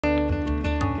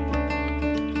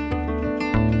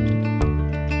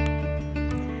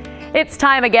It's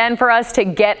time again for us to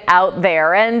get out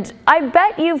there, and I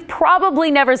bet you've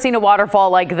probably never seen a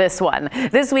waterfall like this one.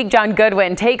 This week, John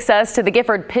Goodwin takes us to the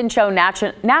Gifford Pinchot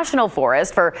National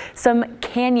Forest for some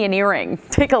canyoneering.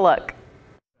 Take a look.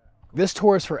 This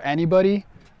tour is for anybody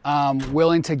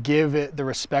willing to give it the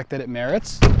respect that it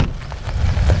merits.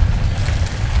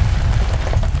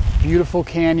 Beautiful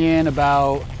canyon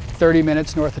about 30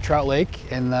 minutes north of Trout Lake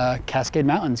in the Cascade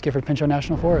Mountains, Gifford Pinchot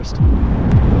National Forest.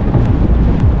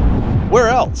 Where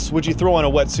else would you throw on a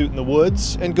wetsuit in the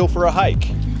woods and go for a hike?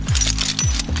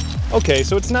 Okay,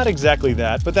 so it's not exactly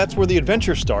that, but that's where the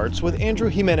adventure starts with Andrew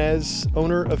Jimenez,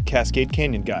 owner of Cascade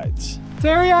Canyon Guides.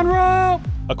 Terry on rope!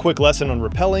 A quick lesson on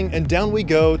rappelling, and down we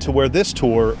go to where this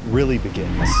tour really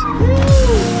begins.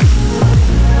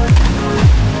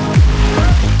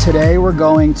 Today we're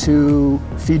going to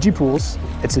Fiji pools.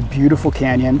 It's a beautiful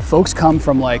canyon. Folks come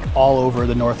from like all over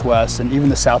the Northwest and even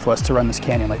the Southwest to run this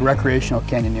canyon, like recreational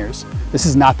canyoneers. This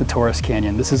is not the tourist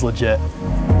canyon, this is legit.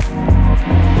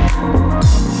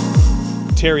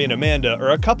 Terry and Amanda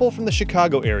are a couple from the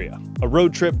Chicago area. A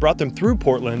road trip brought them through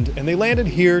Portland, and they landed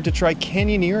here to try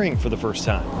canyoneering for the first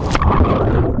time.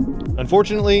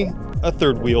 Unfortunately, a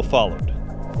third wheel followed.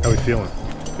 How are we feeling?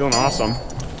 Feeling awesome.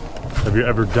 Have you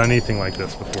ever done anything like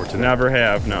this before today? Never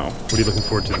have, no. What are you looking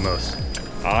forward to the most?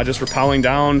 Just rappelling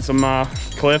down some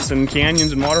cliffs and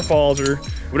canyons and waterfalls or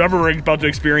whatever we're about to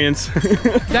experience.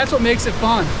 That's what makes it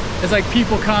fun. It's like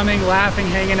people coming, laughing,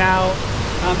 hanging out.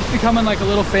 It's becoming like a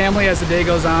little family as the day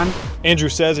goes on. Andrew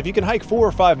says if you can hike 4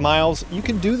 or 5 miles, you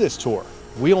can do this tour.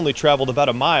 We only traveled about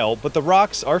a mile, but the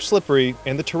rocks are slippery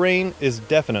and the terrain is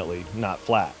definitely not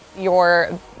flat.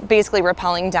 You're basically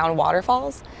rappelling down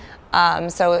waterfalls.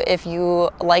 So if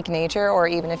you like nature, or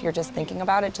even if you're just thinking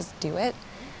about it, just do it.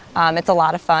 It's a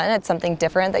lot of fun. It's something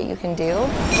different that you can do.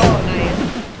 Oh,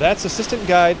 nice. That's assistant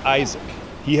guide Isaac.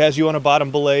 He has you on a bottom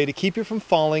belay to keep you from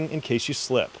falling in case you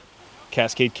slip.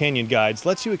 Cascade Canyon Guides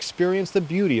lets you experience the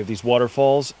beauty of these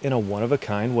waterfalls in a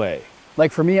one-of-a-kind way.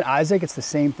 Like for me and Isaac, it's the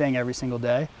same thing every single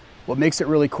day. What makes it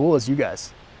really cool is you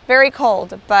guys. Very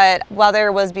cold, but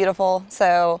weather was beautiful.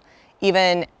 So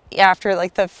even after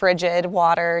like the frigid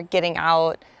water getting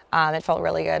out, it felt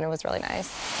really good and it was really nice.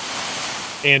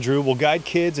 Andrew will guide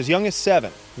kids as young as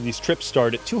 7. These trips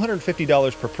start at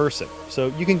 $250 per person, so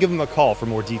you can give him a call for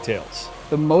more details.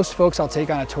 The most folks I'll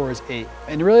take on a tour is 8.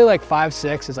 And really like 5,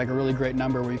 6 is like a really great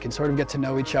number where you can sort of get to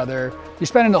know each other. You're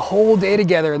spending the whole day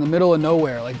together in the middle of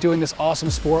nowhere, like doing this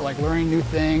awesome sport, like learning new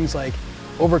things, like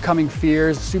overcoming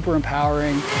fears, super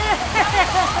empowering.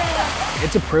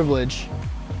 It's a privilege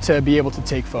to be able to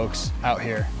take folks out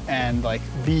here and like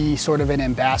be sort of an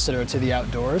ambassador to the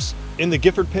outdoors. In the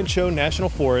Gifford Pinchot National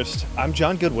Forest, I'm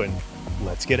John Goodwin.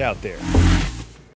 Let's get out there.